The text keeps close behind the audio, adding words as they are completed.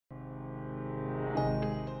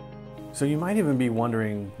So you might even be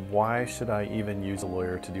wondering, why should I even use a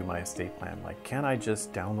lawyer to do my estate plan? Like, can I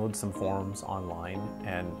just download some forms online?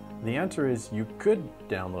 And the answer is you could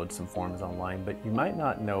download some forms online, but you might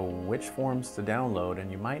not know which forms to download,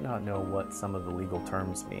 and you might not know what some of the legal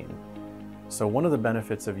terms mean. So one of the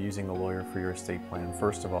benefits of using a lawyer for your estate plan,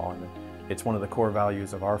 first of all, and it's one of the core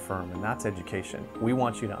values of our firm, and that's education. We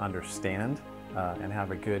want you to understand and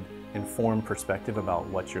have a good informed perspective about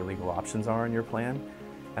what your legal options are in your plan.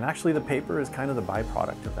 And actually the paper is kind of the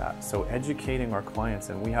byproduct of that. So educating our clients,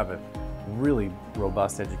 and we have a really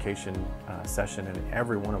robust education session in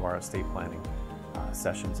every one of our estate planning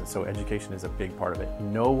sessions. And so education is a big part of it.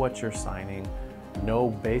 Know what you're signing, know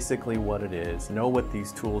basically what it is, know what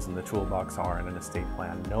these tools in the toolbox are in an estate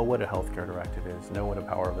plan, know what a healthcare directive is, know what a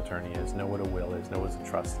power of attorney is, know what a will is, know what's a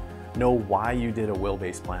trust, know why you did a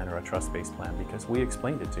will-based plan or a trust-based plan, because we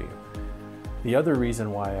explained it to you. The other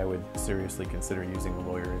reason why I would seriously consider using a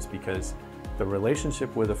lawyer is because the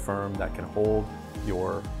relationship with a firm that can hold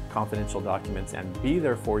your confidential documents and be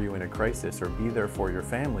there for you in a crisis, or be there for your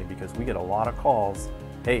family, because we get a lot of calls,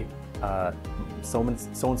 hey,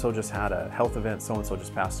 so-and-so just had a health event, so-and-so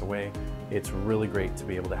just passed away. It's really great to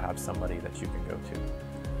be able to have somebody that you can go to.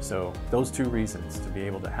 So those two reasons, to be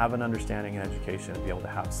able to have an understanding and education, and be able to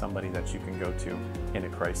have somebody that you can go to in a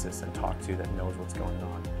crisis and talk to that knows what's going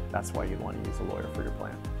on, that's why you'd want to use a lawyer for your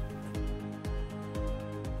plan.